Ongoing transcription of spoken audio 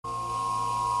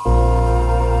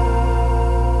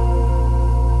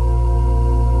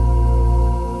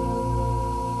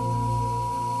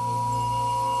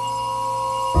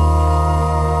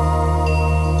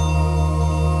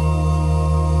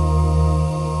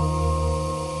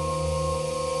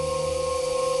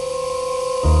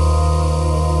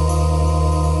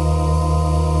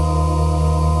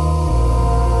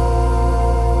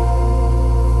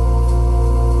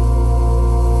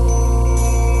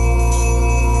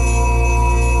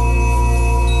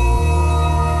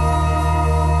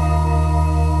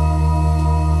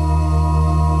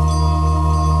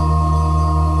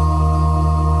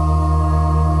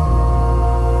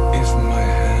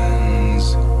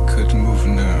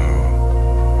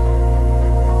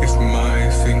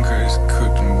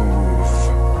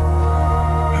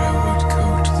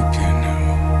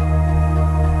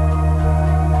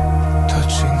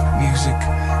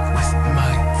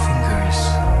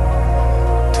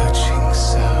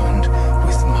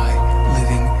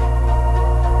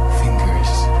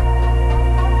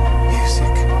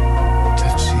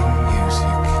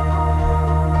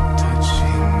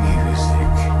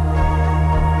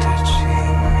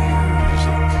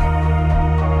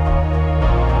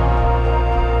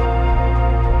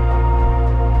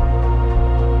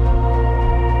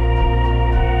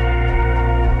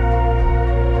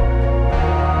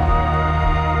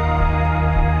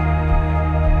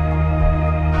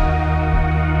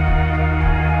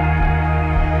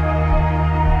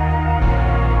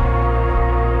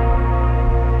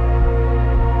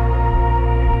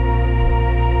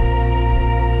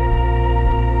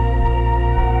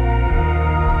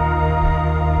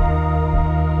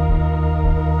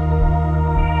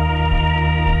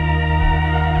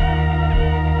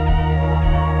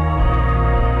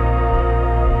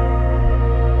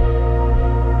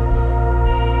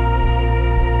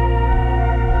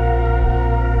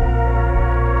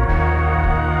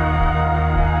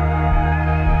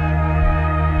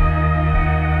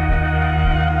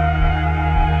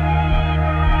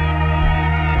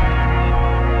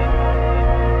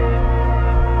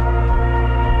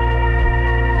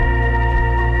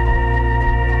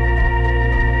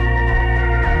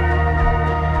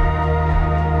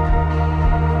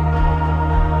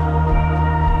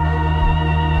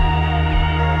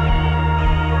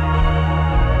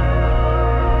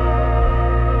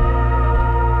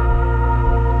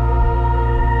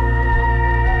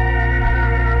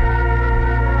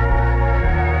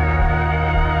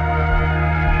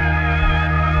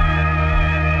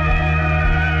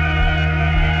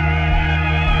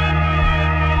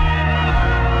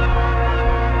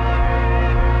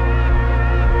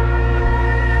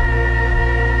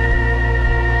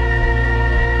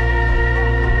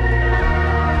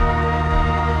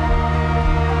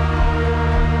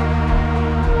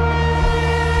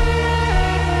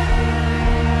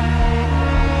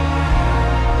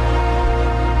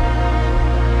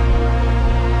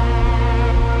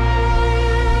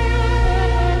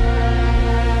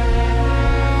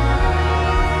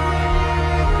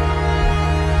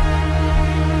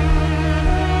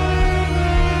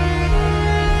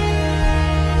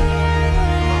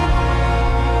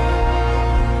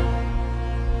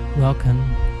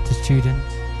student,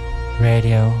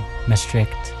 Radio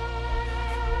Maastricht.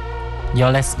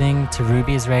 You're listening to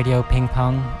Ruby's Radio Ping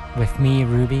Pong with me,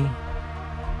 Ruby,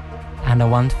 and a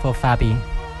wonderful Fabi.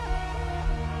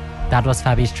 That was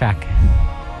Fabi's track.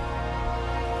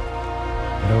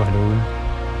 Hello,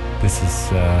 hello. This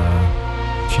is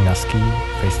Chinaski,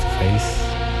 Face to Face,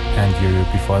 and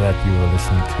before that you were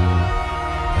listening to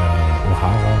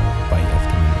O'Hara by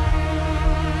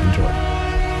Afternoon. Enjoy.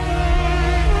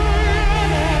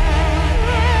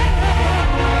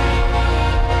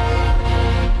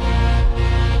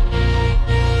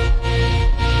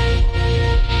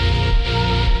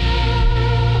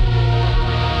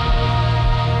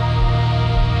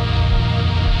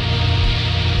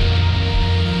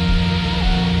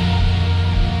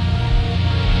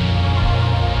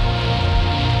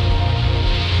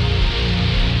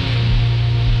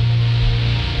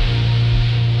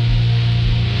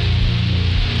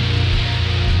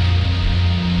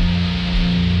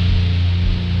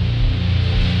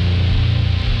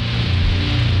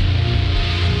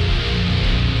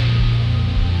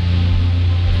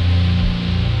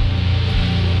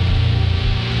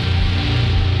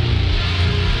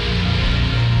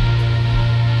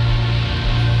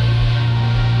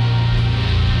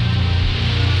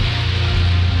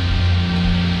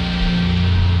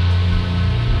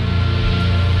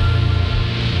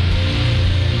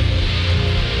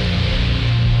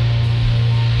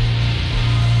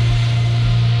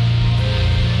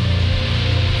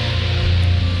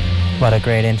 What a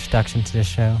great introduction to the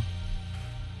show.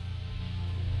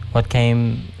 What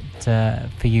came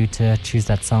for you to choose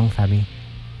that song, Fabi?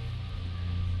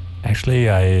 Actually,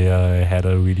 I had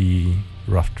a really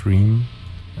rough dream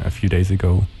a few days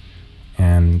ago,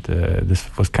 and this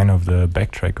was kind of the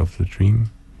backtrack of the dream.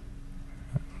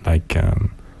 Like,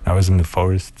 I was in the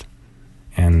forest,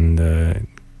 and the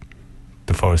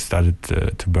forest started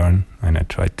to burn, and I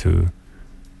tried to,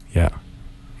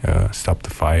 stop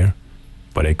the fire,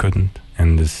 but I couldn't,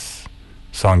 and this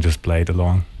song just played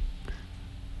along.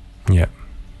 Yeah.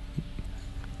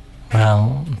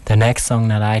 Well, the next song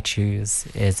that I choose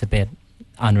is a bit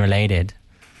unrelated,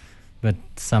 but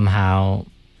somehow,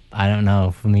 I don't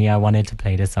know, for me, I wanted to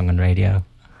play this song on radio.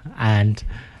 And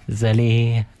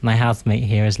Zeli, my housemate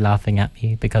here, is laughing at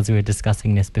me because we were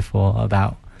discussing this before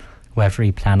about whether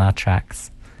we plan our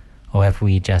tracks or whether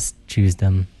we just choose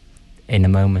them in a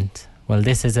moment. Well,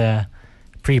 this is a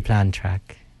pre-planned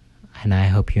track, and I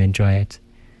hope you enjoy it.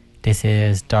 This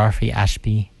is Dorothy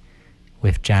Ashby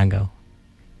with Django.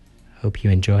 Hope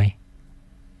you enjoy.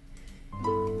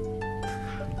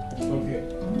 Okay.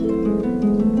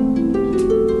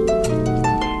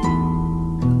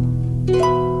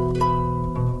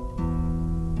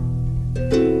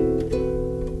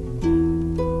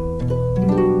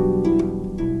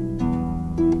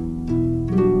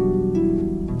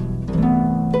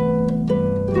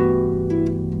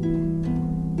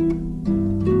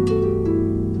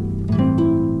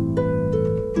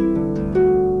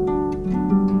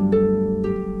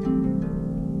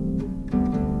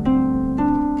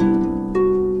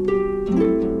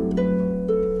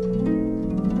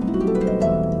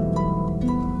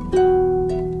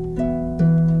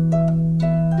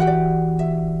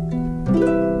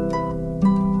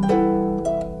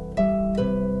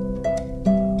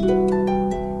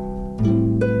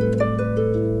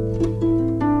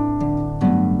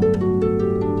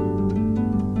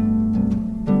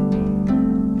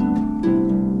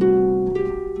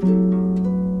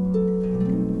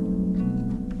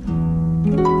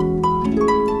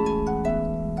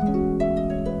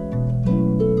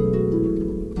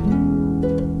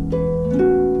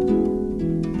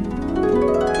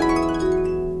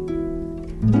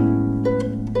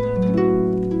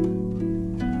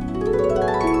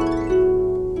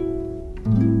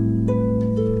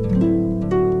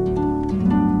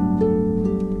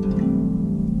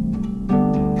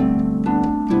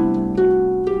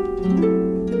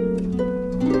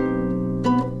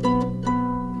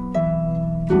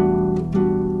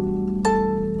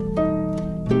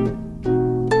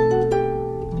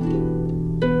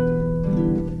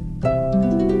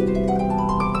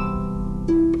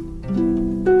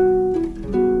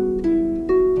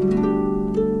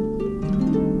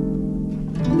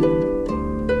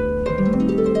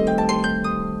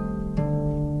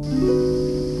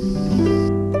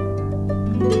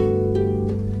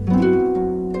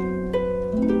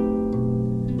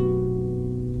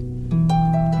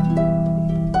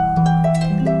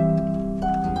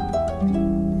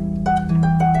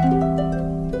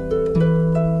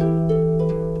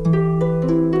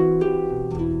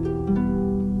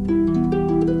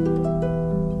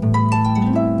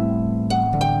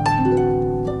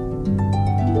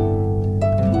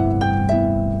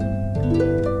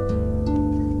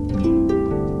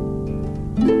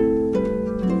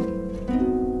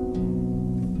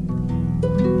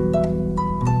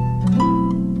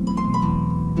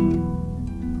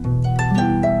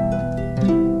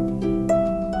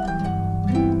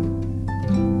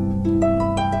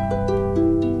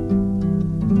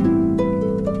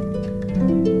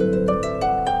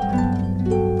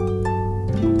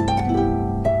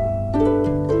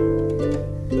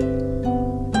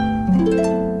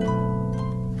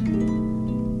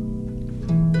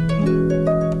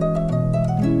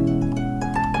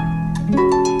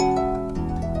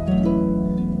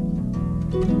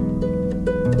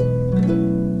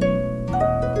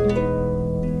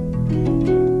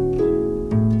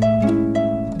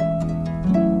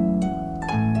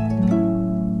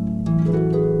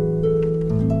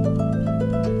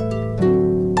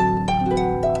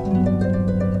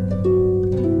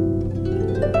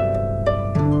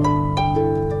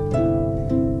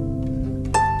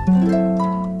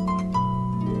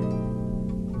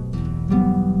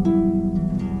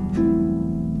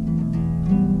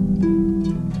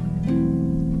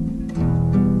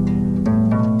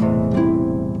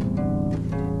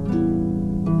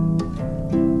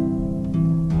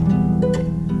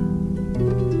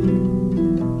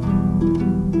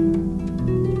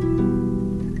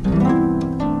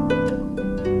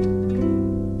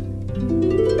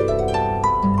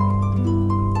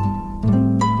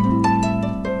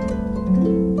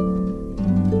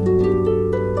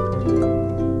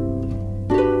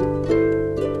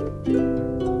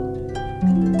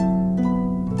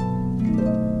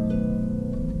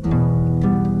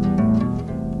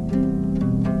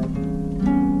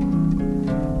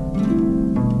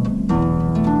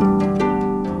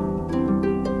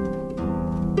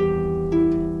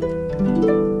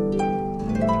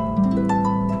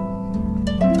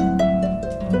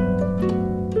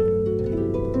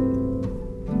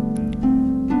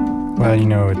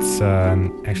 Well, it's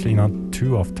actually not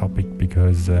too off topic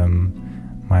because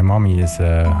my mommy is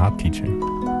a harp teacher.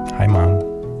 Hi, Mom.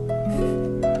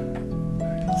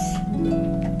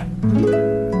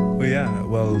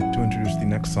 Well, to introduce the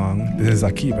next song, this is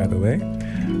Aki, by the way.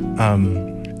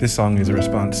 This song is a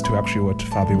response to actually what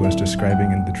Fabi was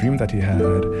describing in the dream that he had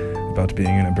about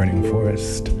being in a burning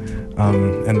forest.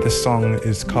 And this song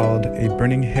is called A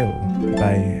Burning Hill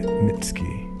by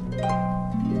Mitski.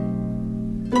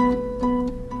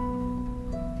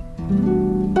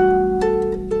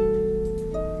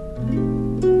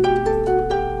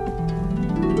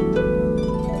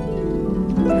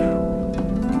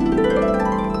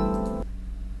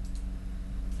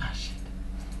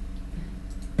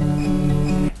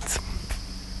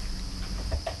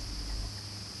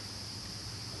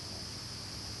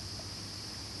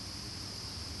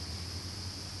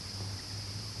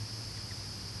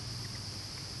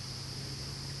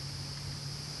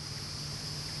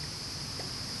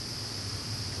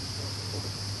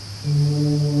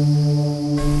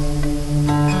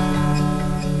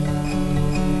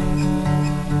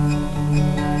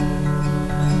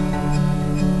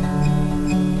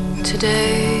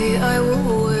 Today I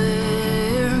will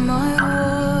wear my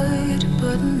white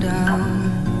button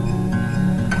down.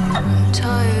 I'm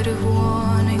tired of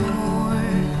wanting more.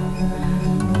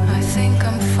 I think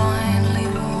I'm finally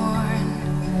worn.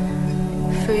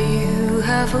 For you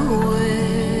have a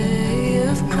way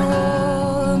of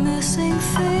promising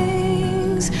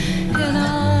things, and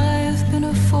I've been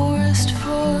a forest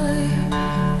fire.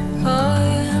 I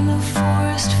am a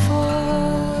forest fire.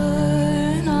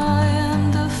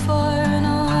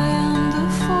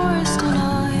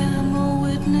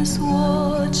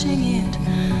 Watching it,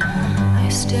 I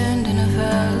stand in a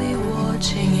valley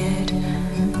watching it,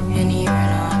 and you're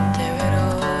not there at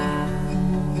all.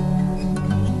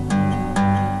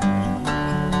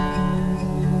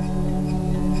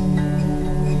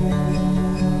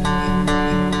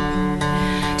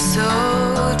 So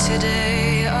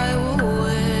today I will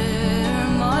wear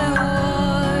my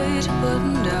white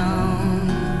button down.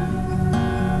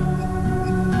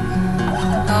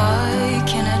 I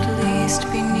can at least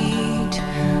be neat,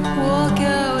 walk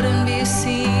out and be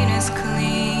seen as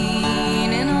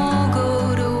clean, and I'll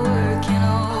go to work and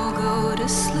I'll go to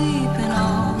sleep, and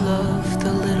I'll love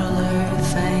the littler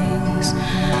things.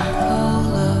 I'll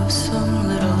love some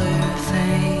littler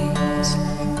things.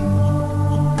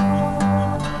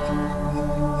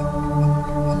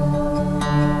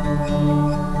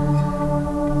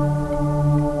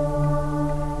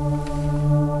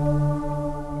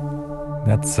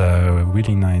 That's a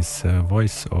really nice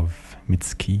voice of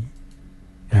Mitski.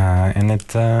 And it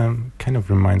kind of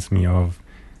reminds me of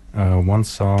one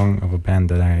song of a band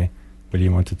that I really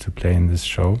wanted to play in this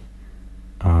show.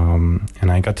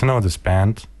 And I got to know this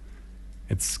band.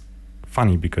 It's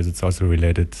funny because it's also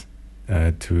related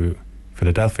to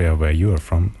Philadelphia, where you are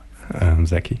from,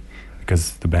 Zaki,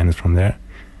 because the band is from there.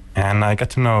 And I got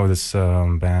to know this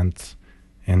band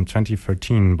in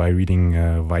 2013 by reading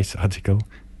a Vice article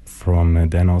from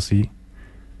Dan Ossie.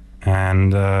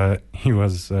 And he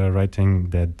was writing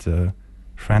that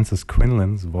Frances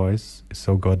Quinlan's voice is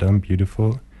so goddamn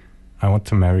beautiful, I want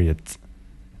to marry it.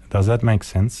 Does that make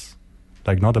sense?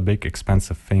 Like, not a big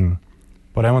expensive thing,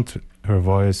 but I want her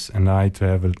voice and I to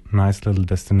have a nice little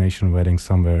destination wedding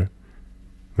somewhere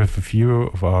with a few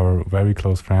of our very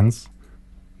close friends.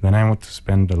 Then I want to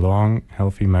spend a long,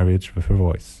 healthy marriage with her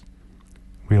voice.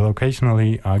 We'll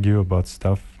occasionally argue about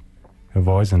stuff, her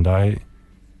voice and I,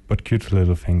 but cute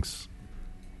little things.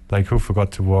 Like who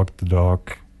forgot to walk the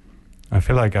dog. I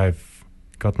feel like I've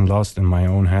gotten lost in my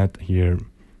own head here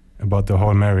about the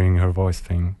whole marrying her voice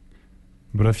thing.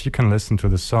 But if you can listen to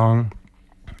the song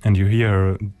and you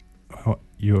hear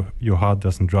your heart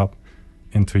doesn't drop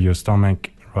into your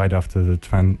stomach right after the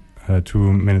 2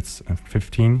 minutes and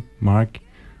 15 mark,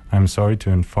 I'm sorry to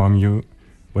inform you,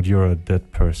 but you're a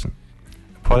dead person.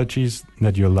 Apologies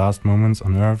that your last moments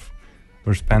on earth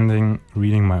were spending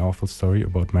reading my awful story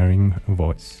about marrying a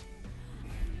voice.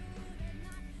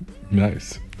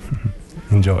 Nice.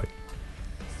 Enjoy.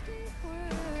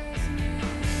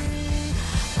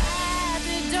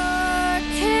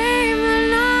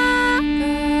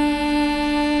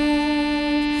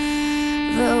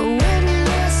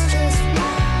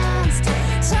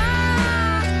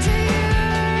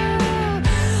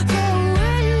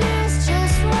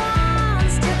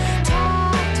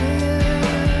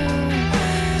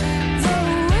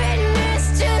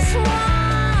 Just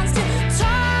wants to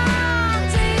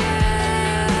talk to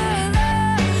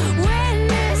you.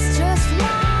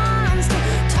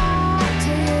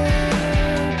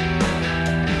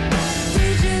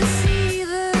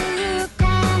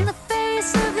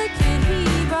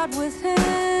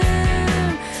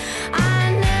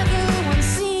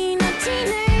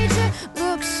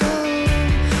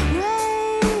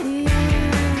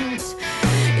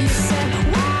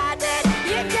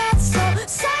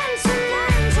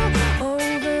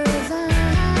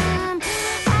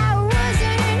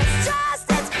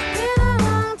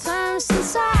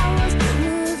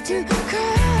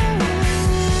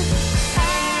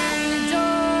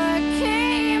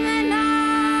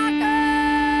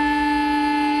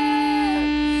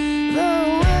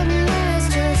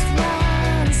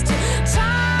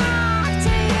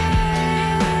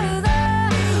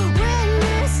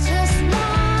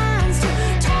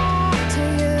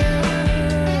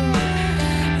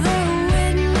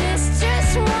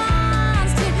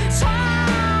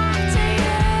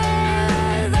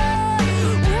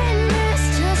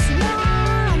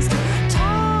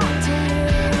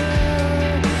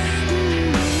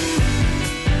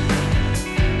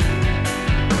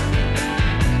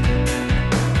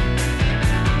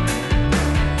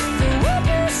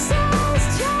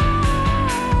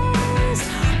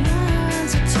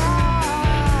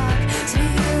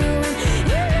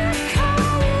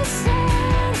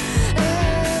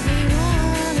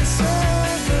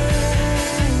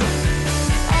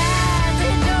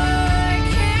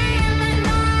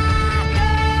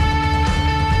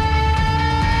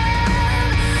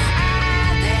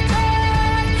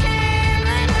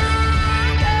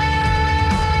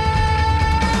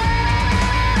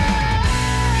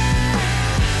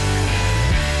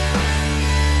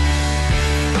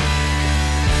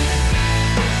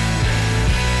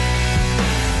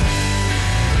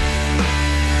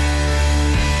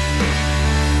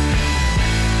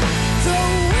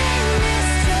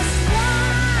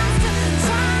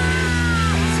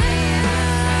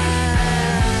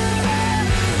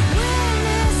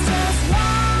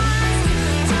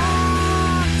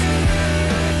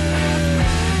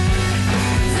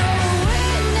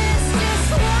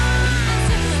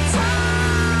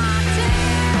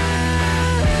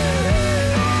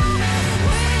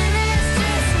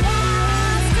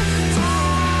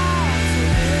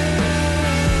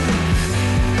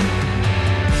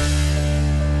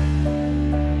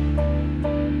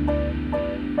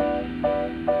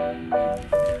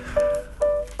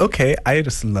 Okay, I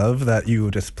just love that you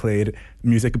just played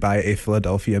music by a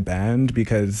Philadelphia band,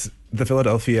 because the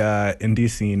Philadelphia indie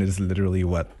scene is literally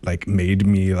what like made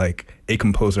me like a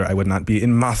composer. I would not be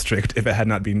in Maastricht if it had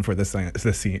not been for the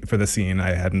scene. For the scene,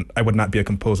 I would not be a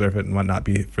composer if it would not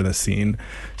be for the scene.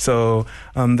 So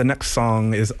the next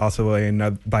song is also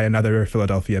by another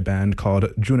Philadelphia band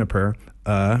called Juniper.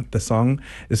 The song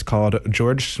is called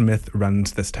 "George Smith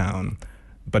Runs This Town,"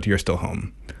 but you're still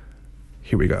home.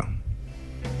 Here we go.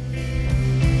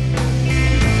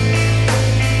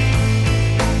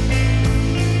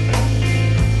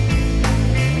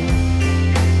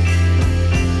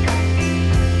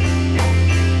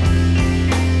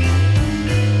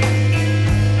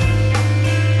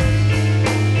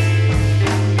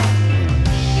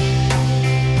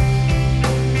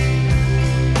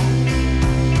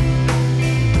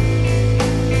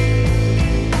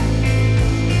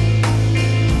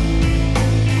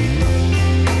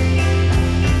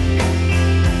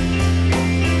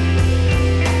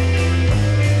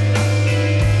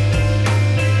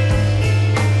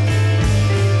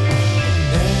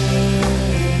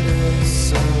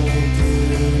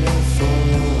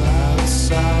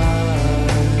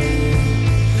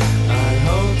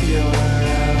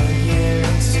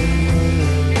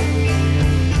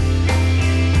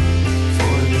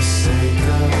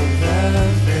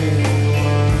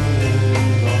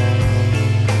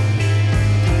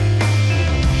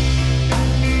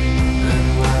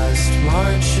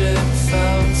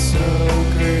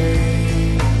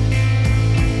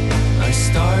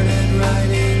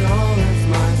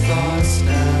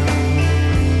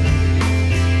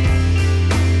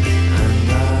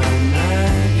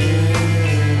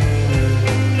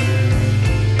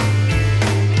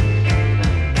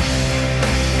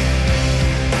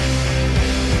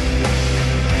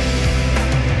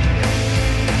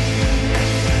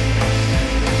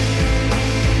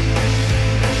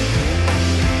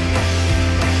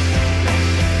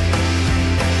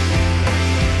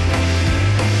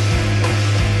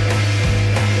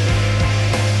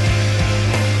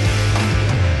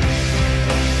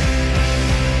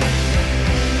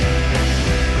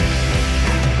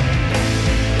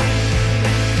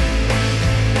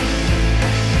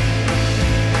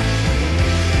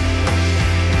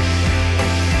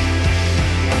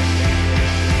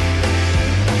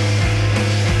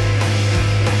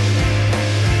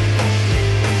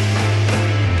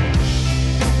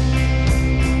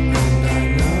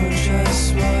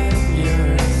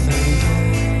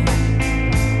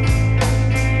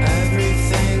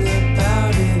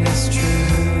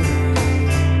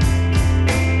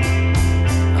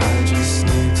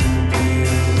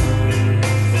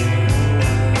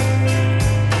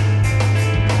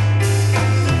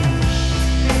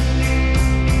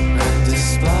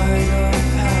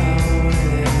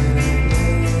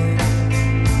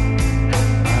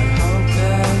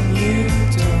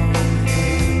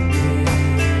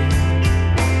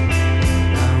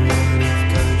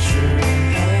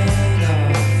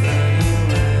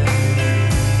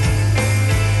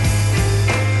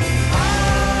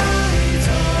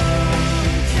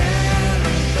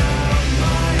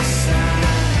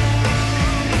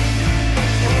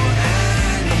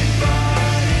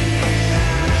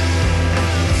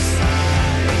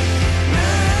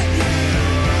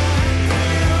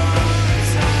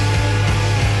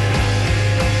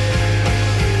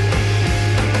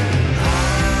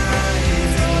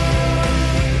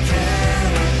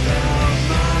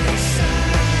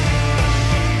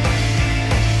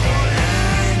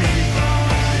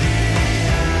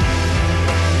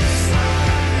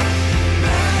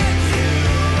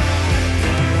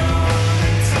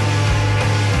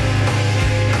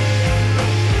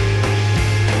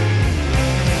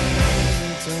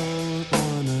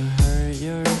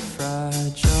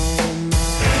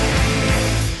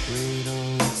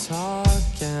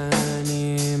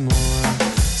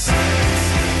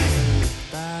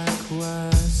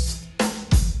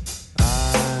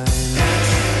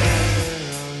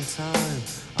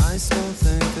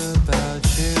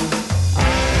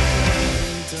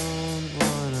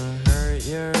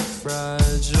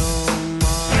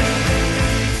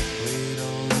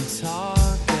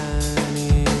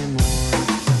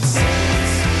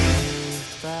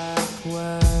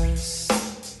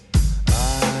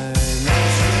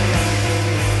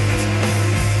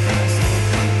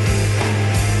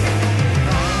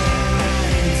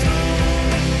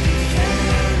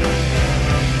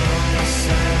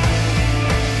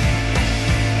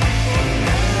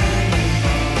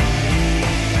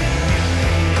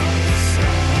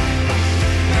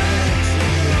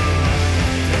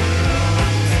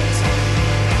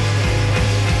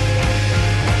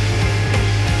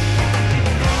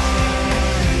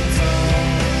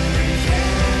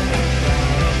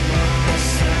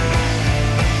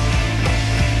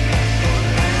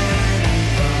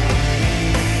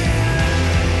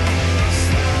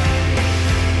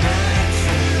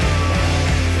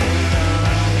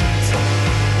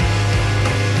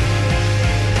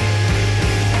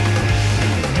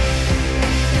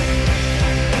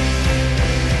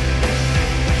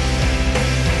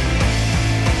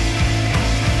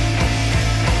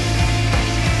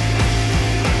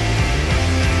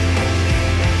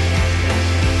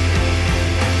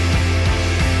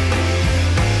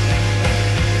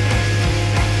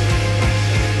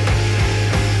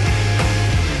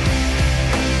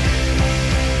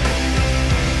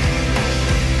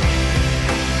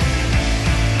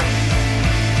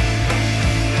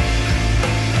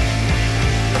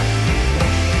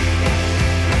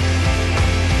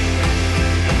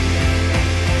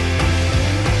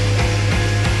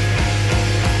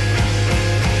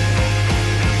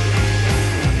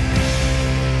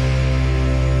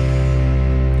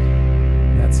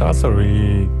 Also,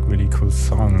 really, really cool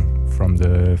song from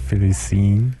the Philly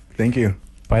scene. Thank you.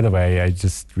 By the way, I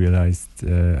just realized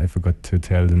I forgot to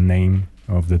tell the name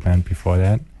of the band before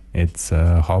that. It's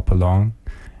Hop Along,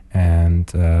 and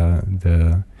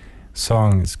the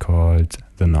song is called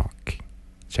The Knock.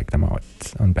 Check them out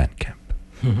on Bandcamp.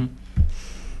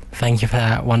 Thank you for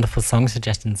that wonderful song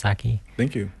suggestion, Saki.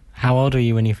 Thank you. How old were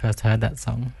you when you first heard that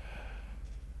song?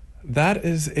 That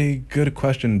is a good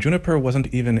question. Juniper wasn't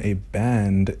even a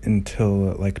band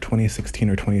until like 2016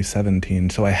 or 2017,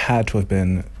 so I had to have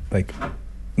been like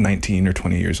 19 or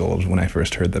 20 years old when I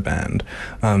first heard the band.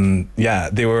 The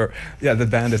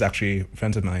band is actually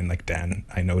friends of mine, like Dan.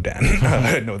 I know Dan.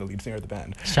 I know the lead singer of the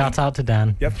band. Shout out to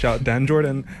Dan. Yep, shout out Dan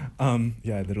Jordan. I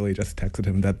literally just texted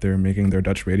him that they're making their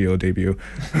Dutch radio debut.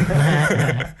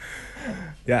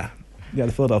 Yeah,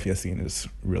 the Philadelphia scene is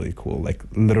really cool. Like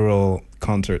literal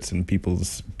concerts in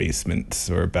people's basements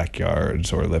or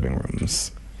backyards or living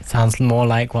rooms. Sounds more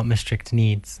like what Maastricht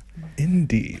needs.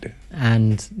 Indeed.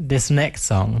 And this next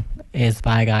song is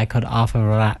by a guy called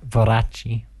Arthur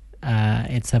Voracci.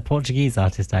 It's a Portuguese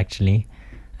artist, actually.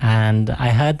 And I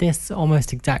heard this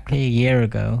almost exactly a year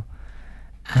ago.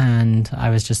 And I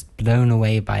was just blown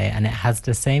away by it. And it has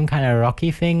the same kind of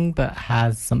rocky thing, but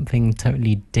has something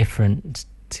totally different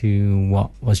to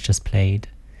what was just played.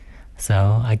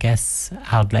 So I guess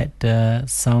I'll let the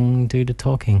song do the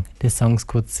talking. This song's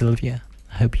called Sylvia.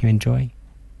 I hope you enjoy.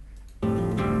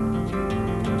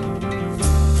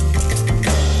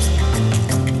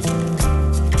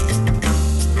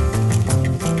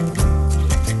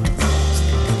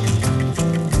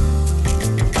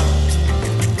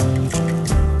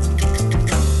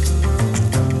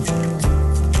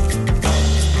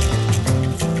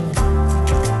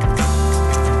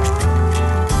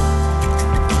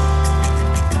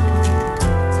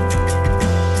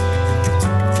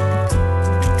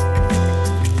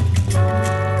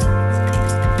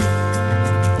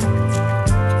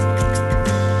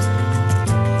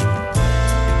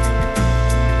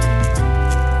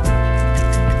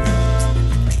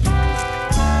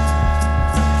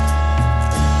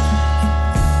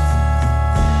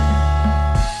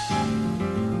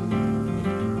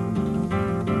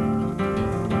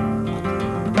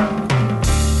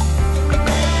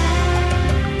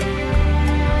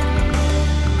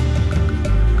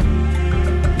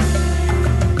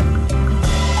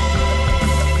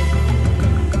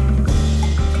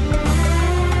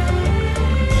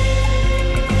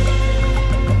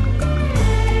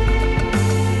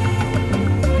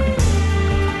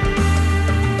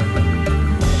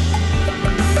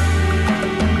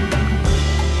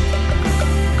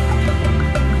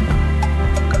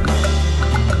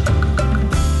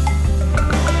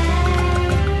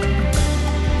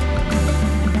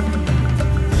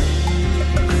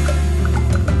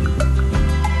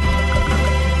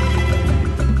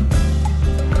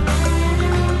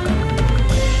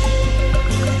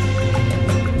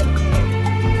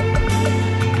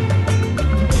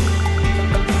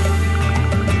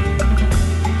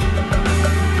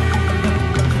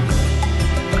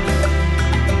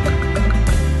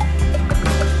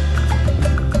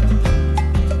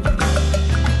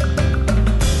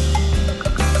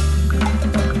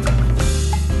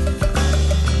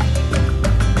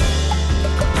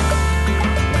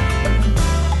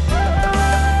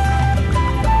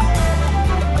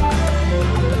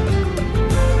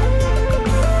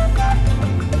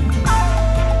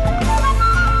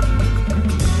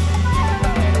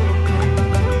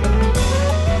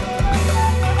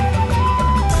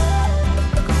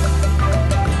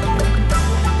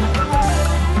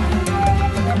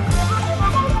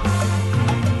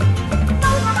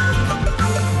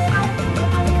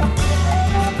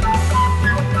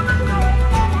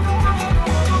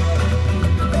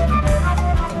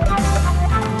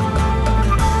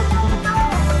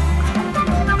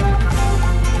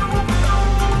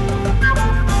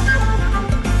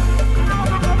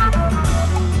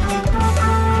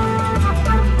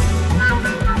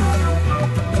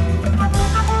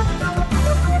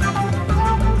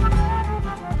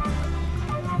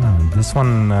 This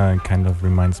one kind of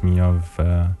reminds me of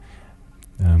the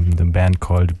band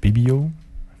called Bibio.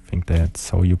 I think that's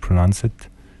how you pronounce it.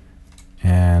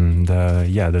 And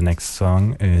the next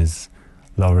song is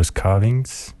Laura's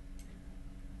Carvings.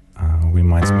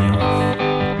 Reminds me of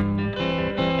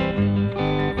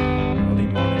early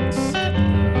mornings in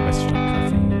the Weststadt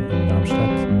Café in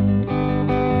Darmstadt.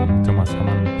 Thomas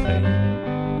Hammann playing.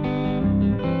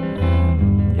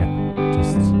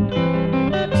 Just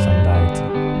sunlight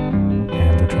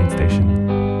and the train station.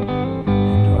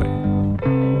 Enjoy.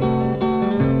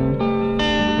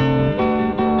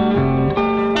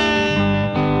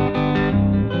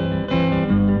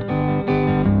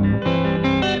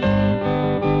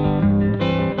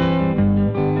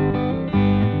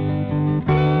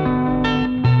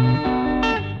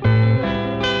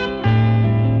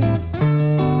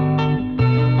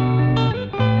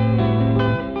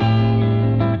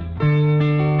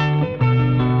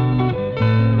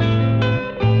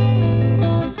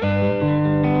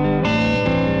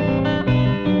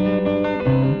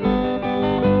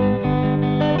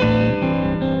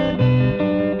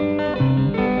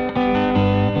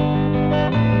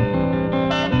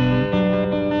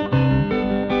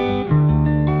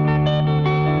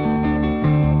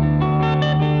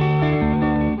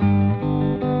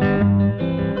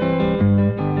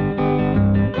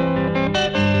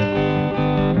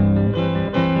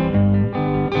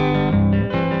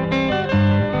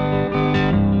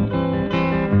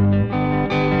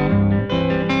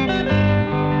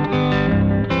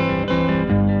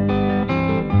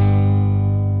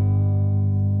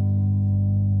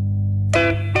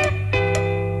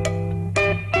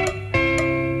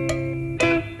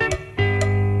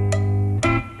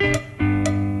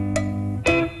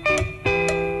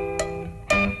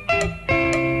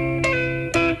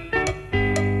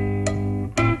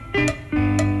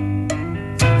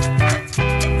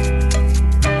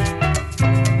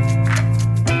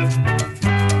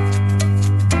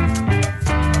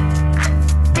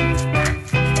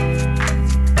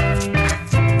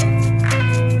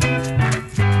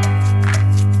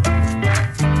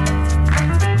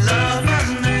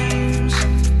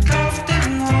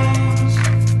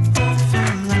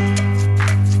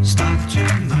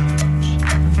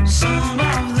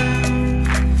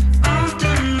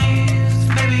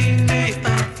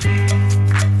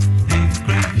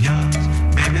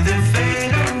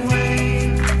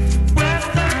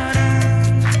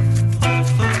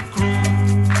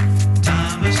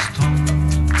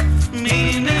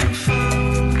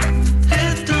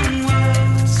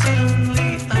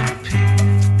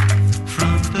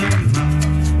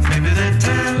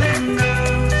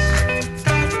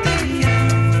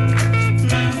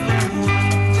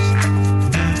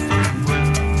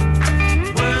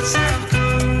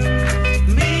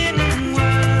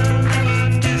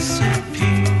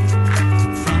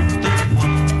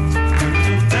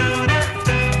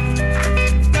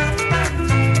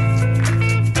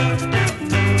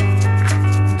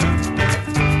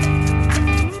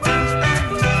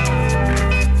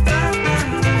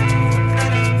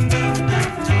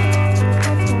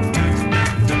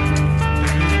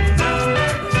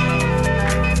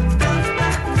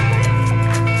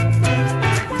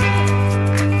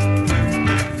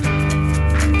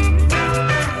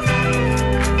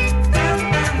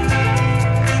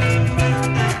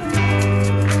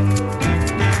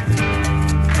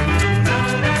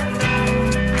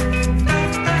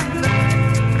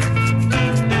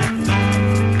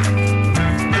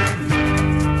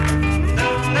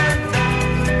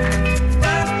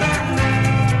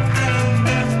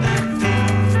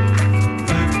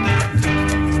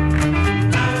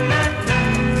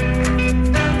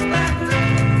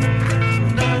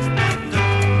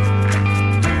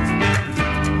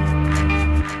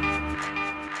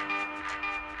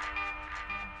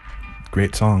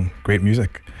 Great song, great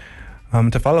music.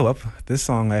 To follow up this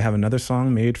song, I have another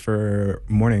song made for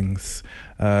mornings.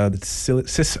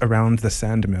 Sis Around the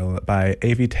Sandmill by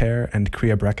Avi Ter and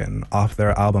Kriya Brecken off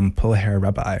their album Pull Hair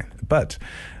Rabbi. But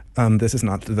this is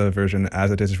not the version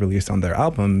as it is released on their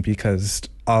album, because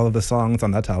all of the songs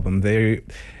on that album,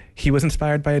 he was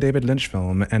inspired by a David Lynch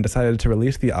film and decided to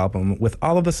release the album with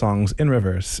all of the songs in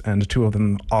reverse, and two of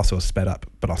them also sped up,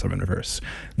 but also in reverse.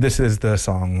 This is the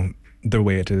song, the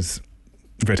way it is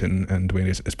written and the way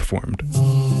it is performed.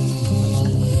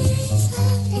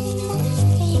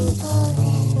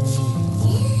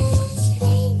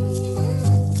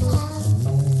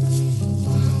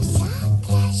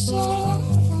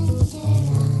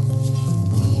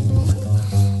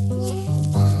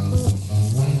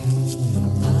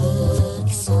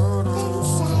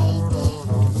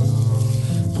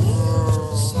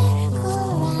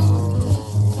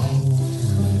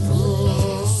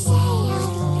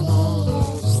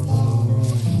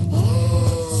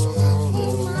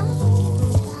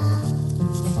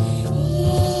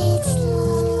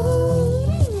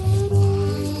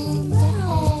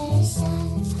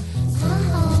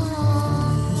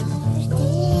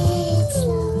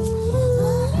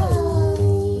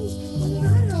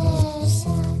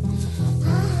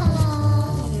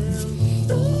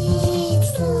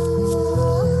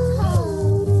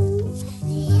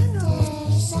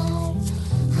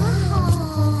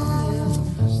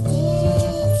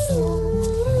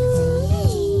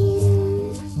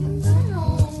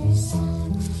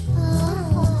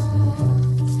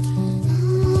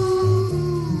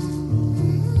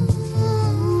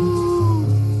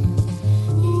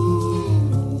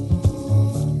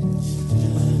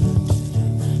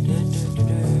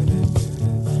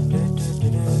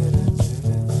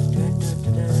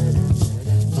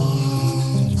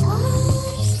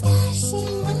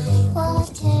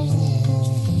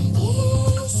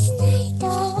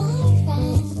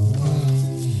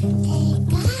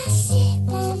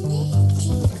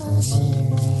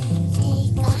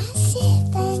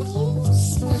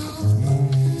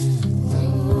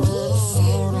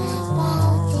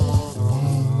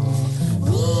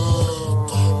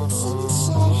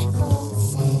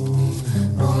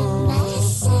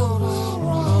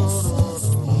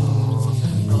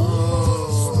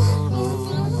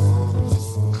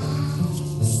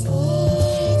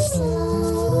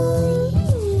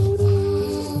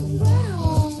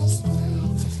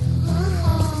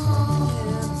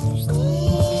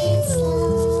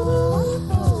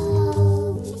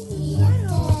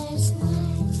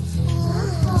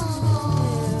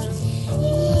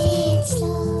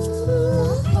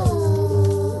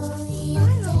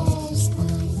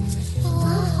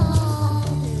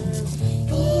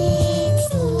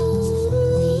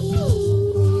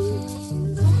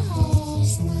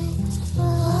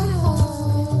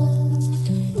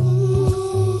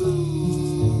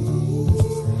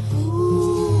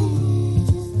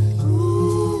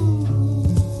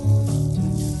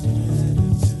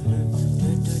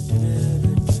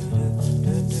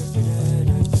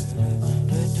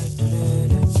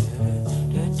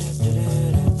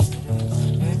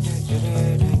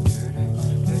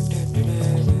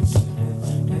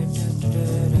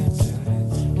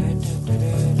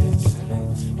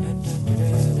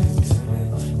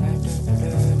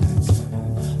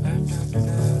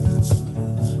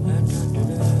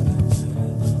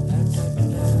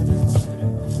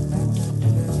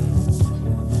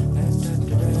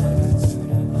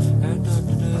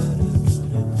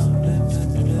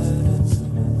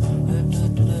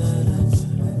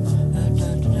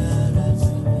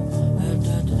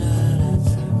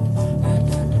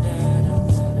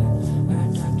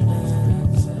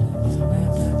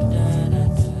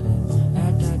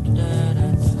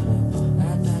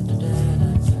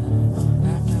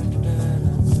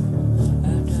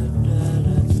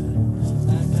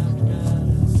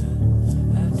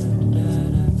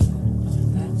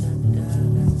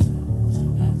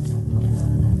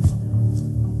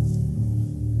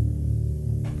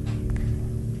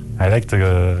 I like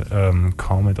the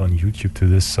comment on YouTube to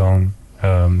this song,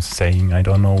 saying, I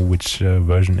don't know which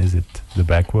version is it, the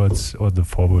backwards or the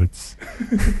forwards.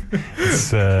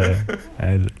 It's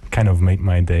it kind of made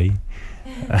my day.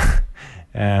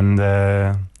 And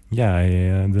the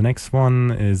next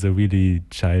one is a really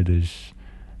childish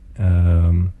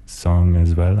song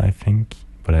as well, I think,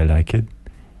 but I like it.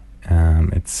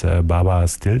 It's Baba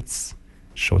Stilts,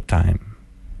 Showtime.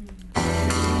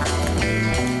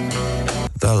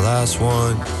 That last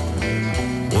one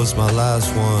was my last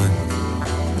one.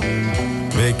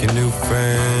 Making new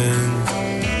friends,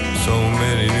 so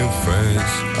many new friends.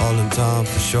 All in time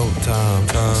for showtime.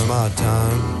 It's my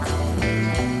time.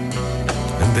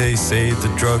 And they say the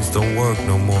drugs don't work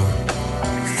no more.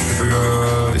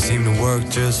 They seem to work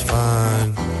just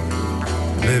fine.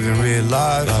 Living real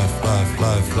life, life.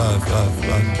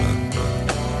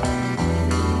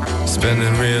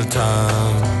 Spending real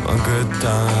time on good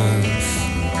times.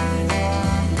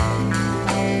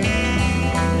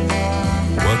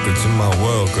 Welcome to my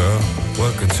world, girl.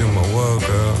 Welcome to my world,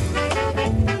 girl.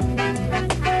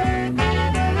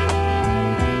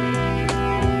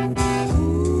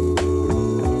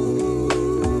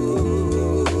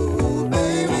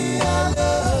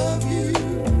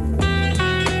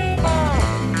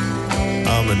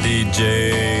 I'm a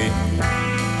DJ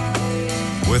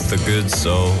with a good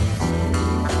soul.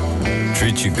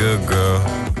 Treat you good, girl.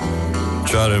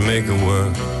 Try to make it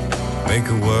work,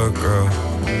 girl.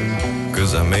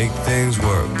 'Cause I make things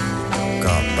work.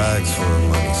 Got bags full of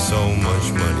money, so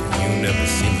much money. You never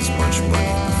seen this much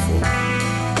money before.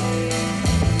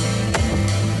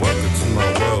 Welcome to my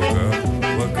world, girl.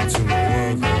 Welcome to my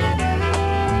world, girl.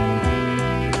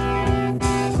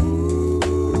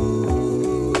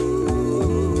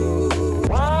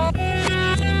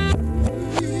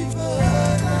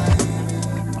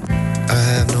 I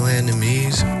have no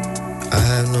enemies. I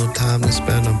have no time to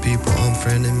spend on people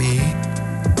unfriending me.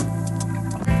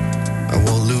 I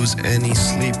won't lose any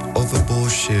sleep over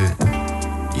bullshit.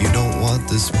 You don't want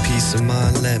this peace of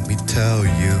mind, let me tell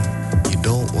you. You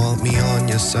don't want me on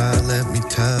your side, let me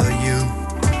tell you.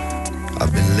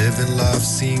 I've been living life,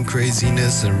 seeing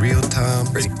craziness in real time.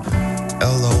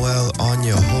 LOL on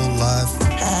your whole life.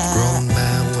 Grown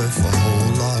man with a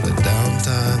whole lot of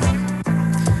downtime.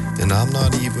 And I'm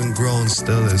not even grown,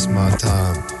 still it's my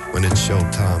time. When it's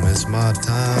showtime, it's my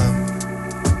time.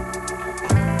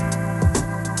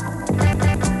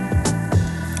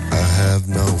 I have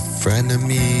no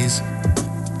frenemies,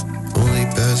 only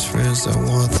best friends that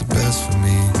want the best for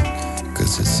me.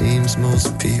 'Cause it seems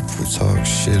most people talk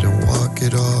shit and walk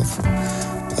it off.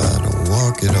 I don't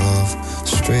walk it off.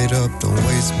 Straight up, don't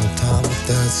waste my time with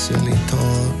that silly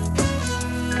talk.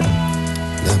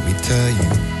 Let me tell you,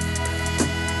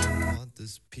 want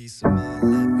this peace of mind,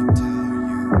 let me tell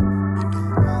you. You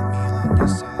don't want me on your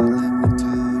side, let me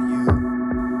tell you.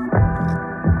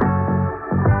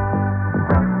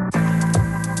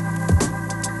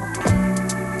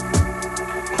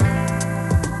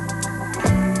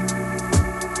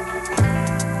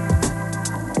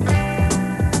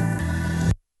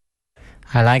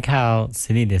 I like how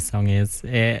silly this song is.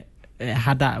 It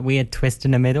had that weird twist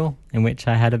in the middle in which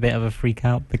I had a bit of a freak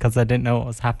out because I didn't know what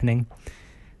was happening.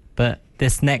 But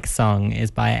this next song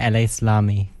is by LA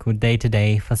Salami called Day to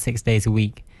Day for 6 days a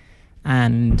week.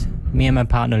 And me and my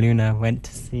partner Luna went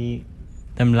to see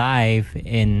them live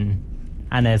and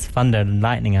there's thunder and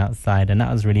lightning outside, and that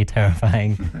was really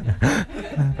terrifying.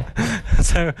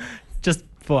 So just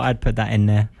thought I'd put that in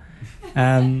there.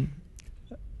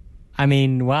 I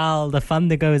mean, while the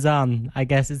thunder goes on, I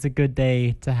guess it's a good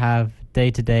day to have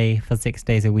Day to Day for 6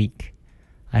 days a week.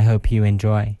 I hope you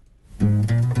enjoy.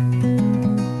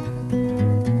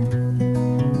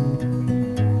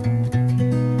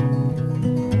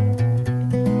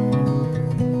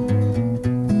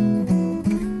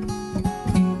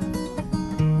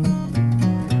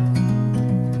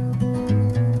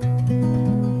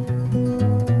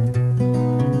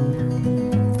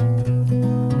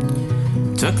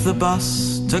 Took the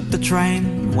bus, took the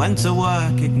train, went to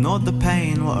work, ignored the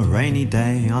pain. What a rainy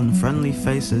day, unfriendly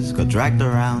faces, got dragged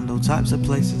around all types of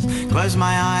places. Closed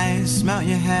my eyes, smelt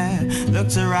your hair,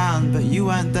 looked around but you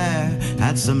weren't there.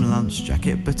 Had some lunch,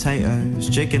 jacket potatoes,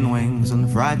 chicken wings and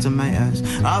fried tomatoes.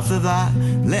 After that,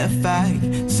 lit a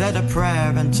fag, said a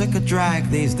prayer and took a drag.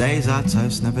 These days our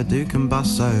toast never do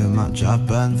combust so much. I've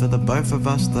burned for the both of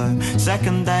us though.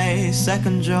 Second day,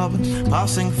 second job,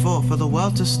 passing thought for the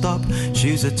world to stop.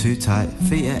 Shoes are too tight,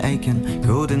 feet are aching,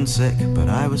 called in sick, but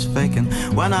I was faking.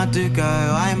 When I do go,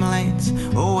 I'm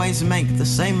late, always make the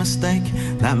same mistake.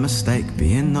 That mistake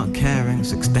being not caring,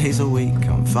 6 days a week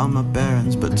on farmer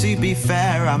bearings. But to be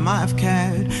fair, I might have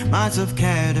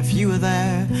cared if you were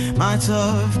there. Might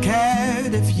have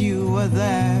cared if you were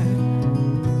there.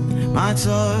 Might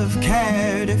have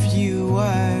cared if you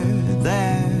were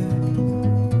there.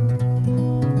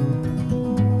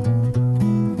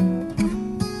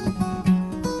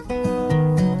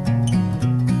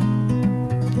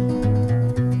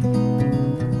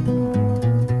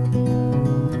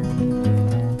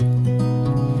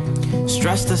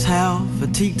 Stressed as hell,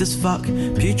 fatigued as fuck,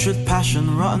 putrid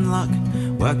passion, rotten luck.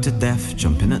 Worked to death,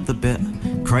 jumping at the bit.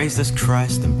 crazed as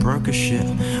Christ and broke as shit.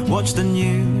 Watched the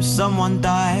news, someone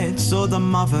died. Saw the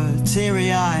mother,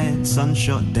 teary-eyed. Son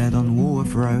shot dead on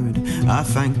Woolworth Road. I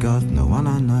thank God, no one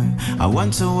I know. I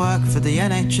went to work for the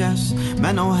NHS.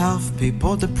 Mental health,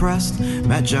 people depressed.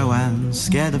 Met Joanne,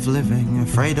 scared of living,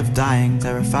 afraid of dying,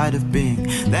 terrified of being.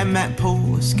 Then met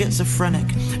Paul, schizophrenic,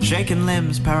 shaking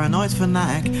limbs, paranoid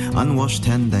fanatic. Unwashed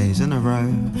 10 days in a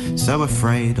row, so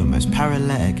afraid, almost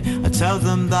paralytic. I tell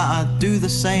them that I'd do the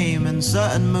same in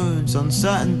certain moods, on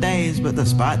certain days. But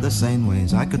despite the same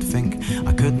ways I could think,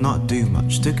 I could not do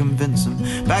much to convince them.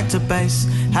 Back to base,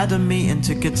 had a meeting,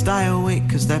 two kids die a week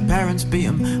cause their parents beat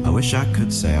them. I wish I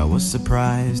could say I was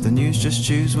surprised. The news just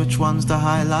choose which ones to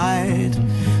highlight.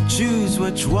 Choose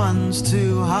which ones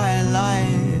to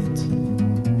highlight.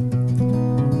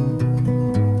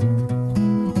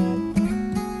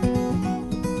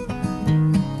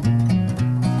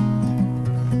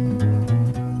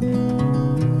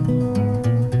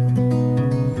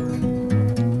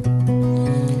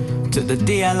 Took the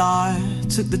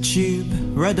DLR, took the tube,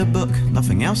 read a book,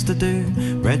 nothing else to do.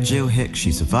 Read Jill Hicks,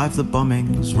 she survived the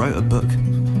bombings, wrote a book,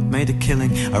 made a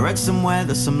killing. I read somewhere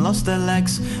that some lost their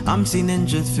legs, umpteen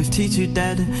injured, 52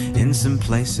 dead. In some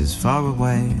places far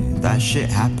away, that shit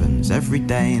happens every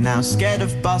day. Now scared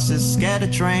of buses, scared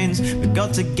of trains, but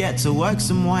got to get to work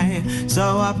some way.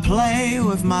 So I play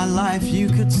with my life, you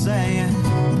could say.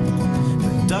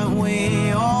 But don't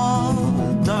we all,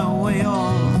 don't we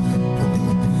all?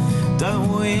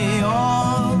 Don't we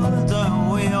all,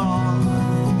 don't we all?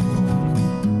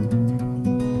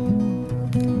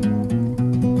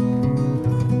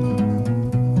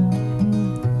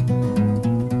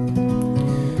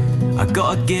 I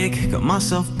got a gig, got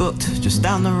myself booked just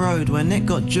down the road. When it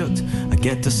got juked, I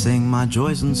get to sing my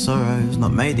joys and sorrows.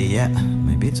 Not made it yet,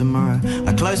 maybe tomorrow.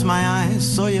 I closed my eyes,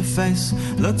 saw your face,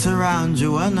 looked around,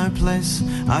 you were no place.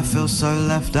 I feel so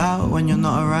left out when you're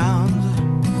not around.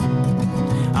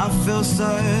 I feel so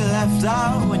left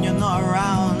out when you're not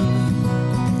around.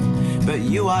 But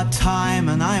you are time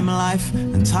and I'm life,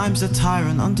 and time's a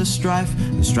tyrant unto strife,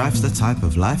 and strife's the type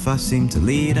of life I seem to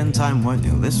lead, and time won't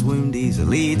heal this wound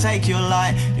easily. Take your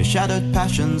light, your shadowed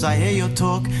passions, I hear your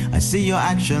talk, I see your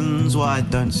actions. What I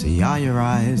don't see are your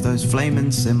eyes, those flaming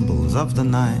symbols of the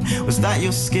night. Was that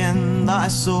your skin that I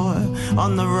saw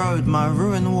on the road my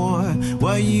ruin wore?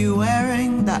 Were you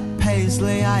wearing that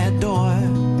paisley I adore?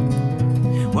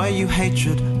 Were you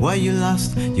hatred, were you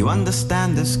lust? You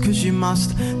understand this cause you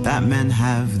must, that men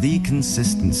have the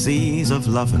consistencies of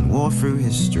love and war through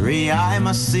history. I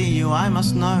must see you, I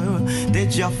must know.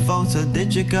 Did you falter,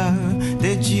 did you go?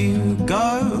 Did you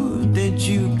go, did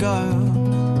you go?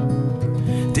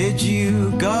 Did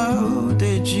you go,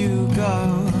 did you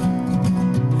go?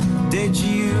 Did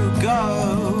you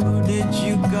go, did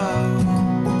you go?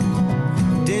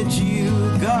 Did you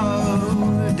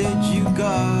go, did you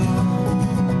go?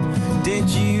 Did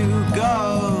you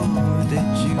go? Did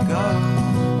you go?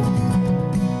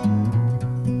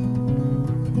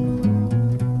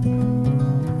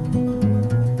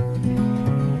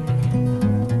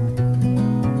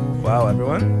 Wow,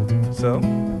 everyone. So,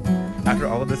 after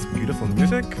all of this beautiful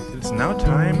music, it's now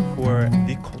time for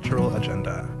the cultural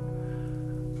agenda.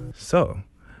 So,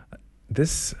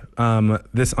 this on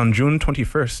June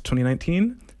 21st,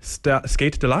 2019,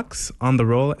 Skate Deluxe, On the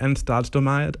Roll, and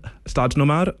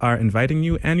Stadsnomad are inviting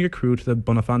you and your crew to the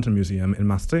Bonafante Museum in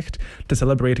Maastricht to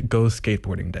celebrate Go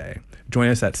Skateboarding Day. Join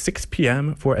us at 6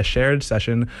 p.m. for a shared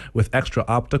session with extra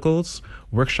opticals,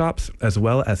 workshops, as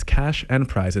well as cash and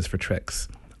prizes for tricks.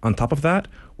 On top of that,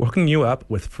 we're hooking you up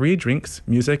with free drinks,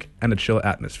 music, and a chill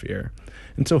atmosphere.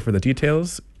 And so for the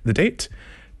details, the date,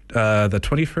 the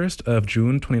 21st of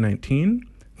June 2019,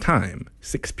 time,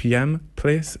 6 p.m.,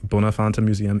 place, Bonafante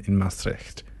Museum in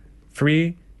Maastricht.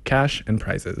 Free, cash, and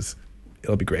prizes.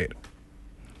 It'll be great.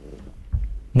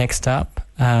 Next up,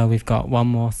 we've got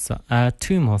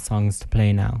two more songs to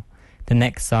play now. The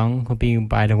next song will be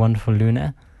by the wonderful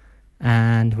Luna.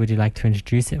 And would you like to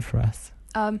introduce it for us?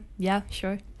 Yeah,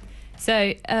 sure.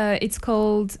 So it's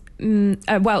called,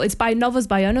 it's by Novos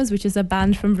Baianos, which is a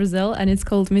band from Brazil, and it's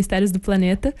called Mistérios do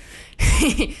Planeta.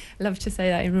 Love to say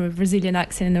that in a Brazilian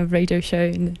accent in a radio show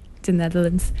in the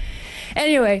Netherlands.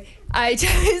 Anyway, I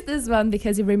chose this one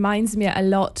because it reminds me a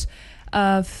lot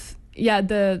of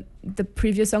the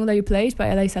previous song that you played by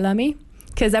L.A. Salami.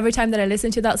 Because every time that I listen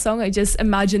to that song, I just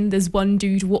imagine this one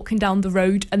dude walking down the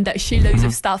road and that shitloads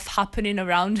of stuff happening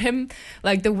around him.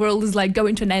 Like the world is like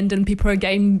going to an end and people are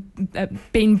getting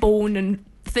being born and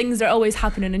things are always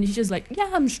happening, and he's just like, yeah,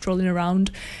 I'm strolling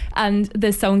around. And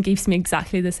this song gives me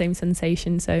exactly the same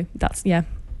sensation. So that's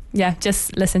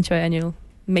just listen to it and you'll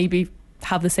maybe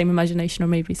have the same imagination, or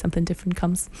maybe something different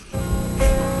comes.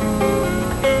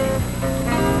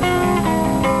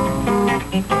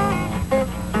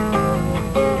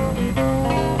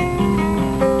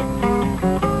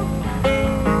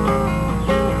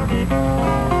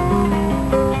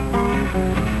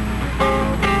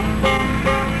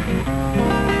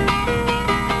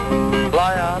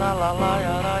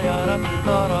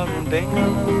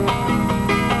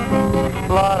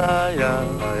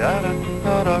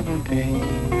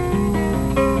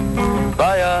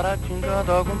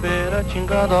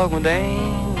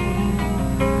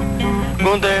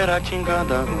 Gundera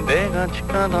tinganda gundega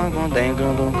ticanda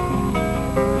gundengandong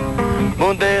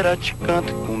Gundera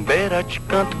ticanta gumbeira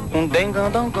ticanta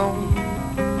gundengandongão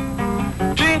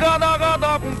Tingada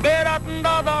gada gumbeira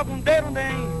tindada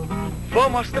gunderundem Vou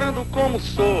mostrando como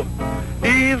sou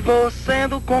e vou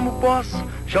sendo como posso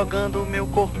Jogando meu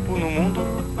corpo no mundo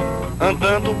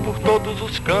Andando por todos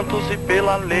os cantos e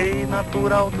pela lei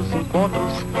natural dos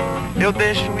encontros Eu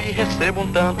deixo e recebo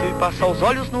um tanto e passo aos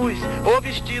olhos nus ou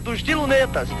vestidos de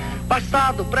lunetas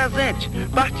Passado, presente,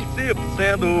 participo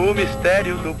sendo o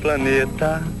mistério do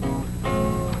planeta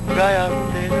Gaia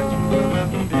gundeira, ticanda,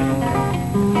 gumbeira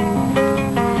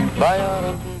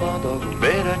Baiara, cumbanda,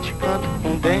 gumbeira, ticanda,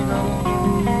 gundenga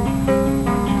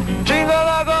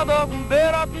Tingalagoda,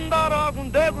 gumbeira, tundara,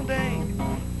 gundegundem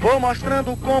Vou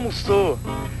mostrando como sou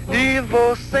e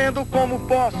vou sendo como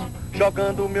posso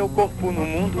Jogando meu corpo no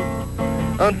mundo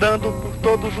Andando por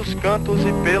todos os cantos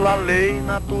e pela lei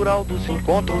natural dos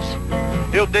encontros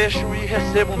Eu deixo e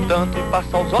recebo um tanto e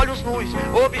passo aos olhos nus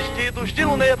ou vestidos de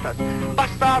lunetas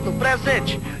Passado,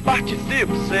 presente,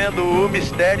 participo sendo o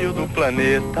mistério do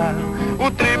planeta O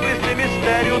tríplice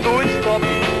mistério do stop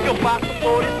Que eu passo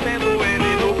por e sendo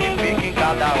ele no que fica em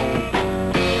cada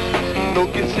um No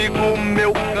que sigo o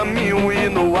meu caminho e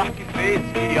no ar que fez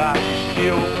e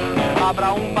assistiu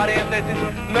Abra um parênteses,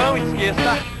 não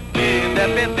esqueça que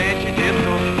independente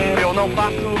disso Eu não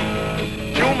passo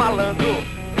de um malandro,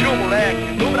 de um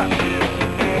moleque do Brasil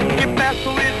Que peço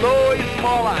e dou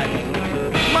esmolas,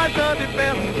 mas ando e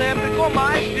penso sempre com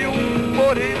mais de um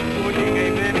Por isso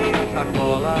ninguém vê minha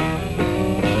sacola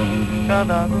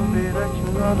Cada gumbeira,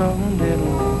 cada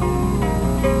gumbeira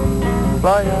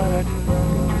Baiara,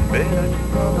 gumbeira,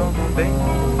 cada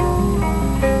gumbeira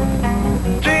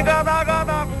Tingada,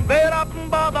 gada, gumbeira,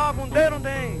 pumbada,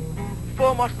 gunderundem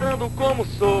Vou mostrando como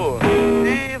sou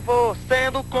e vou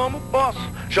sendo como posso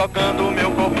Jogando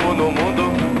meu corpo no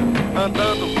mundo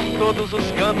Andando por todos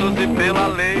os cantos e pela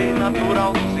lei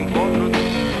natural dos encontros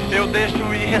Eu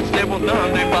deixo e recebo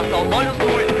dando e passo aos olhos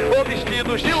nus ou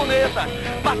vestidos de luneta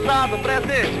Passado,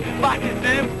 presente,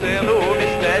 participo sendo o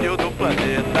mistério do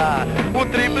planeta O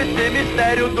tríplice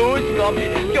mistério do stop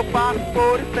Que eu passo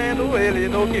por sendo ele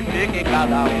no que fica em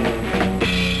cada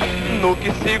um No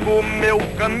que sigo meu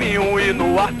caminho e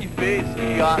no ar que fez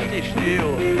e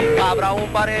assistiu Abra um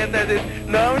parênteses,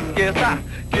 não esqueça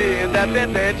que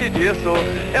independente disso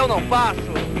Eu não passo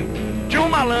de um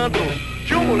malandro,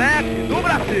 de um moleque do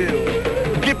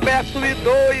Brasil Que peço e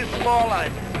dou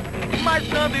esmolas, mas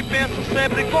ando e penso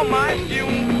sempre com mais de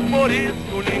um Por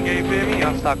isso ninguém vê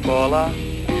minha sacola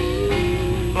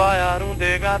Laiarum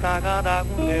de gada gada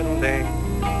gunderundem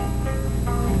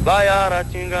Baiara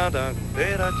tingada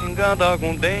gumbeira tingada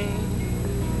gundem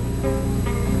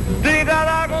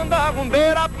Tingada gunda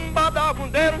gumbeira pumbada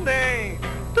gunderundem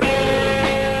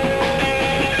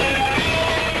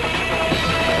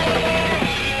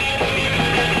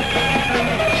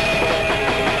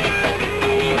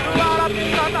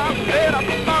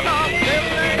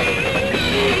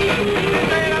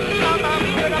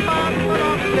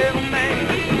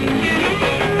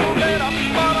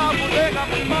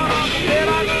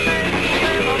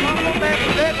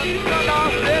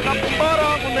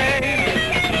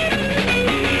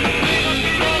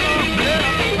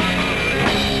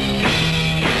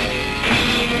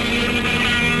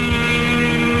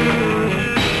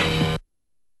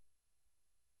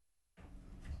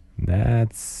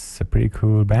That's a pretty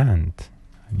cool band.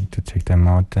 I need to check them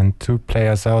out. And to play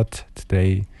us out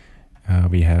today,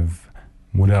 we have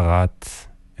Moderat,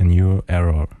 A New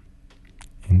Error.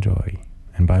 Enjoy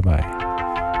and bye-bye.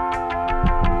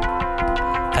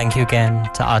 Thank you again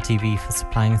to RTV for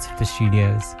supplying us with the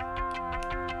studios.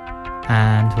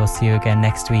 And we'll see you again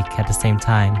next week at the same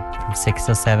time from 6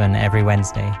 till 7 every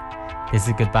Wednesday. This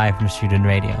is Goodbye from Student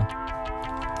Radio.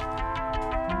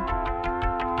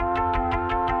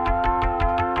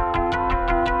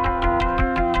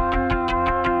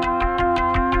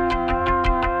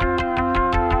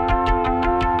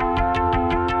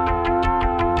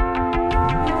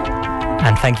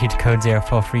 And thank you to Code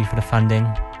 043 for the funding.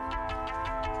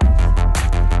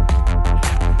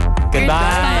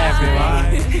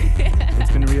 Bye.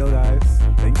 It's been real, guys.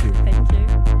 Thank you. Thank you.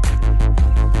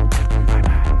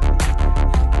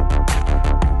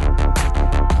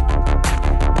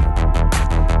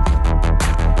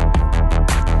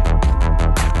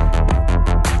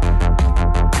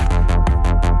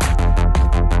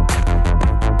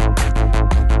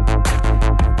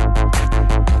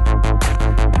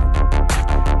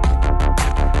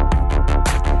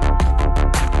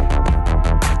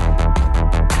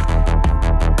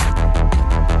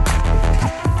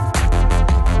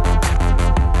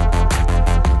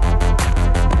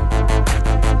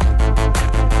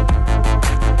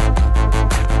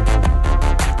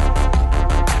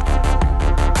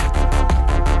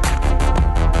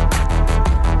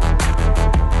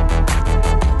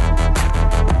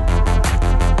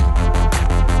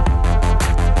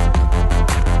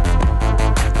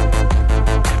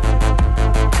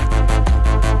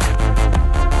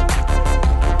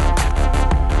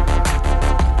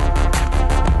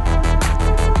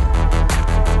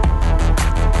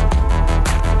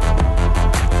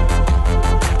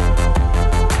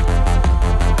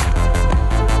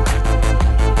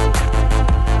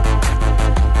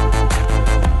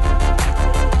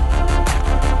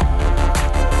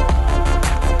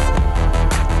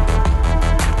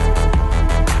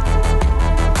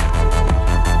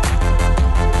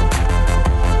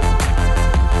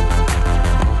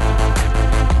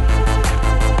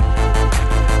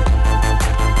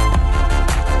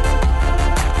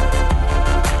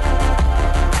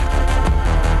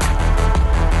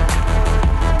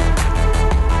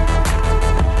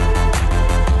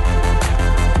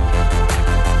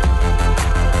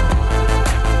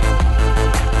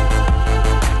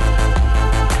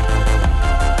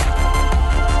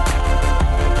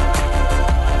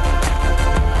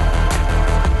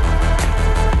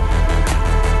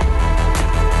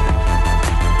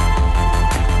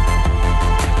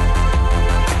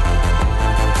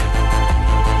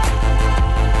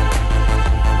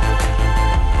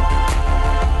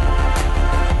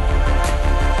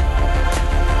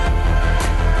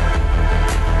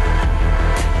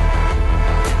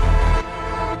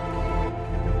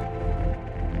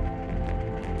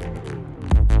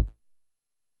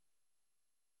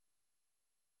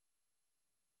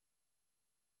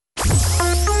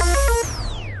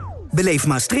 Beleef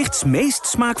Maastrichts meest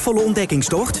smaakvolle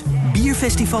ontdekkingstocht.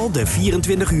 Bierfestival de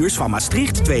 24 uurs van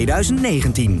Maastricht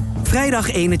 2019.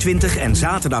 Vrijdag 21 en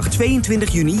zaterdag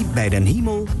 22 juni bij Den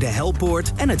Hiemel, de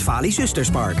Helpoort en het Vali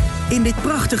Zusterspark. In dit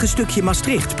prachtige stukje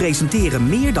Maastricht presenteren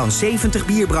meer dan 70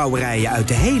 bierbrouwerijen uit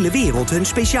de hele wereld hun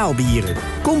speciaalbieren.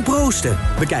 Kom proosten.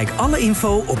 Bekijk alle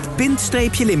info op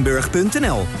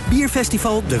pint-limburg.nl.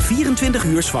 Bierfestival de 24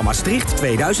 uurs van Maastricht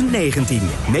 2019.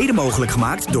 Mede mogelijk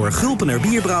gemaakt door Gulpener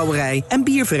Bierbrouwerij en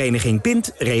Biervereniging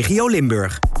Pint Regio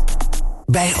Limburg.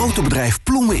 Bij autobedrijf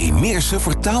Ploemen in Meersen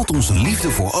vertaalt onze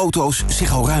liefde voor auto's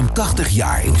zich al ruim 80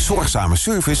 jaar in zorgzame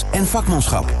service en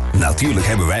vakmanschap. Natuurlijk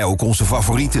hebben wij ook onze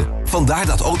favorieten. Vandaar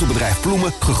dat autobedrijf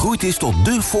Ploemen gegroeid is tot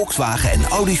de Volkswagen en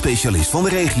Audi-specialist van de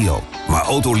regio. Maar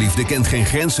autoliefde kent geen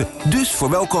grenzen, dus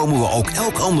verwelkomen we ook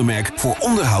elk ander merk voor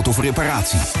onderhoud of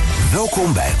reparatie.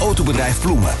 Welkom bij autobedrijf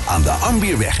Ploemen aan de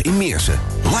Ambierweg in Meersen.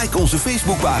 Like onze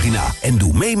Facebookpagina en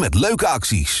doe mee met leuke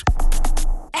acties.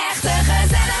 Echte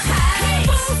gezelligheid,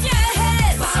 proef je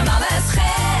het van alle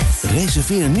schets.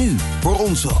 Reserveer nu voor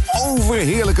onze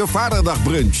overheerlijke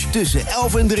Vaderdagbrunch tussen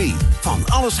 11 en 3. Van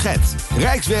Alles Schet,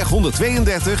 Rijksweg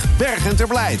 132, Bergen ter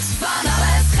Blijt. Van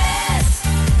alle schets,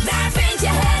 daar vind je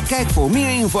het. Kijk voor meer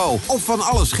info op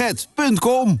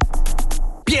vanalleschet.com.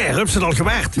 Pierre, heb ze het al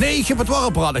gewerkt? Nee, ik heb het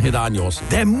warmpraten gedaan, Jos.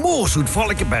 De Moors uit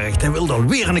Valkenberg, die wil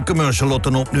alweer een commercial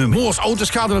laten opnemen. Moors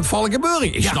Autoschade uit Valkenburg?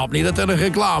 Ik snap niet dat hij een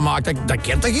reclame maakt. Dat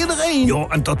kent toch iedereen? Ja,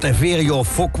 en dat hij 4 jaar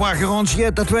Fokwa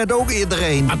garantie, dat weet ook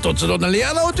iedereen. En tot ze dat een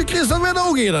leerauto krijgt, dat weet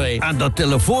ook iedereen. En dat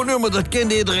telefoonnummer, dat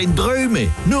kent iedereen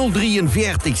dreumen.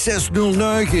 043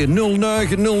 609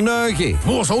 0909.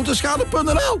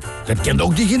 Moorsautoschade.nl. Dat kent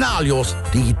ook digitaal, Jos.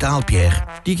 Digitaal, Pierre.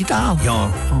 Digitaal? Ja. Oh.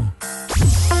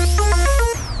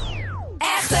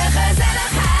 Echte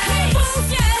gezelligheid, proef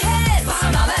je het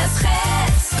van alle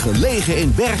schets. Gelegen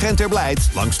in Bergen ter Blijt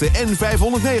langs de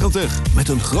N590. Met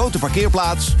een grote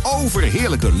parkeerplaats,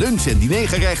 overheerlijke lunch- en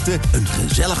dinergerechten, een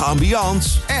gezellige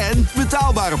ambiance en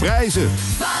betaalbare prijzen.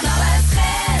 Van alle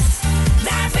schets,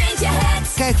 daar vind je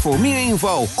het. Kijk voor meer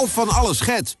info op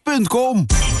vanalleschet.com.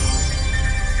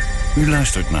 U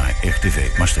luistert naar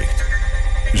RTV Maastricht.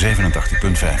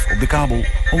 87.5 op de kabel,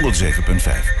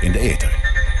 107.5 in de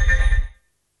ether.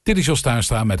 Dit is Jos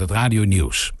Tuinstra met het Radio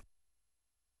Nieuws.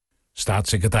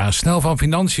 Staatssecretaris Snel van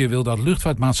Financiën wil dat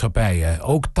luchtvaartmaatschappijen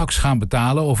ook tax gaan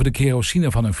betalen over de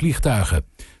kerosine van hun vliegtuigen.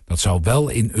 Dat zou wel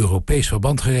in Europees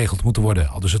verband geregeld moeten worden,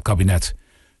 aldus het kabinet.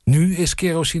 Nu is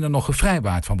kerosine nog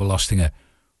gevrijwaard van belastingen.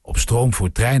 Op stroom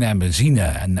voor treinen en benzine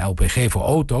en LPG voor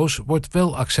auto's wordt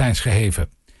wel accijns geheven.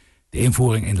 De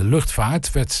invoering in de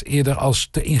luchtvaart werd eerder als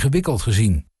te ingewikkeld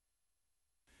gezien.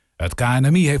 Het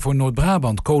KNMI heeft voor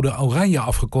Noord-Brabant code oranje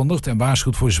afgekondigd en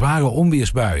waarschuwt voor zware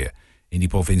onweersbuien. In die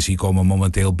provincie komen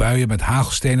momenteel buien met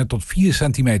hagelstenen tot 4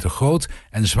 centimeter groot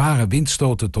en zware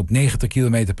windstoten tot 90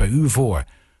 km per uur voor.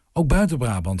 Ook buiten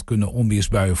Brabant kunnen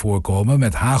onweersbuien voorkomen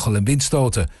met hagel en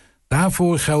windstoten.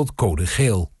 Daarvoor geldt code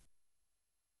geel.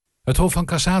 Het Hof van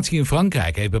Cassatie in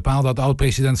Frankrijk heeft bepaald dat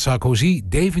oud-president Sarkozy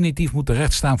definitief moet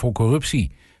terechtstaan voor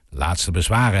corruptie. De laatste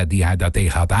bezwaren die hij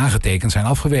daartegen had aangetekend zijn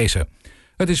afgewezen.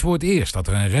 Het is voor het eerst dat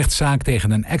er een rechtszaak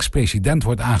tegen een ex-president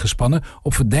wordt aangespannen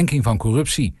op verdenking van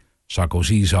corruptie.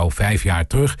 Sarkozy zou 5 jaar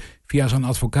terug via zijn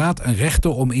advocaat een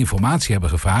rechter om informatie hebben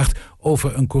gevraagd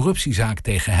over een corruptiezaak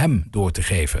tegen hem door te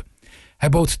geven. Hij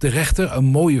bood de rechter een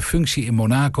mooie functie in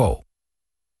Monaco.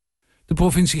 De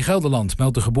provincie Gelderland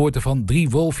meldt de geboorte van 3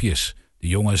 wolfjes. De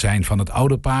jongen zijn van het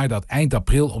ouderpaar dat eind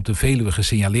april op de Veluwe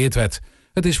gesignaleerd werd.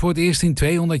 Het is voor het eerst in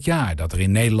 200 jaar dat er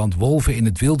in Nederland wolven in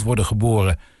het wild worden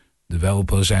geboren. De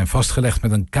welpen zijn vastgelegd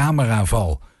met een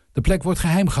cameraval. De plek wordt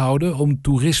geheim gehouden om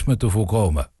toerisme te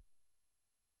voorkomen.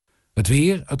 Het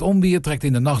weer, het onweer trekt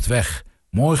in de nacht weg.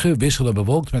 Morgen wisselen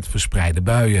bewolkt met verspreide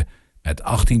buien. Met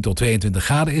 18 tot 22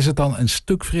 graden is het dan een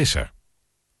stuk frisser.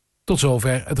 Tot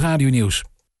zover het radionieuws.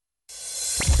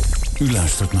 U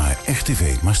luistert naar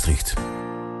RTV Maastricht.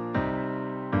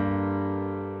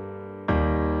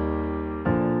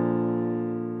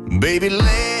 Baby,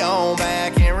 lay on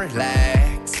back and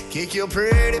relax. Kick your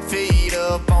pretty feet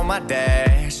up on my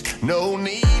dash. No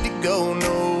need to go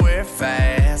nowhere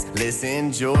fast. Let's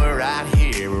enjoy right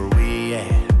here where we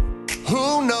at.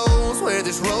 Who knows where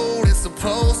this road is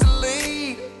supposed to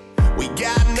lead? We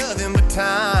got nothing but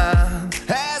time.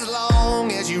 As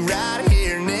long as you ride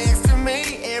here next to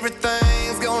me,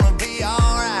 everything's gonna be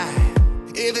alright.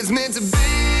 If it's meant to be,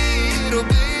 it'll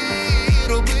be,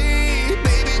 it'll be.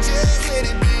 Baby, just let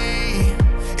it be.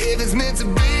 If it's meant to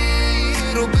be,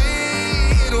 it'll be,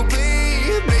 it'll be.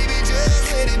 Baby,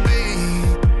 just let it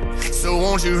be. So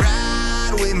won't you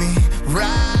ride with me,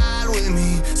 ride with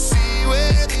me. See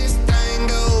where this thing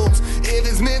goes. If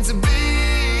it's meant to be,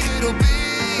 it'll be,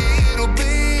 it'll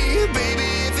be. Baby,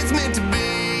 if it's meant to be.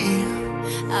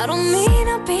 I don't mean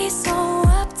to be so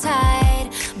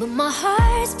uptight, but my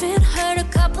heart's been hurt a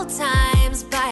couple times.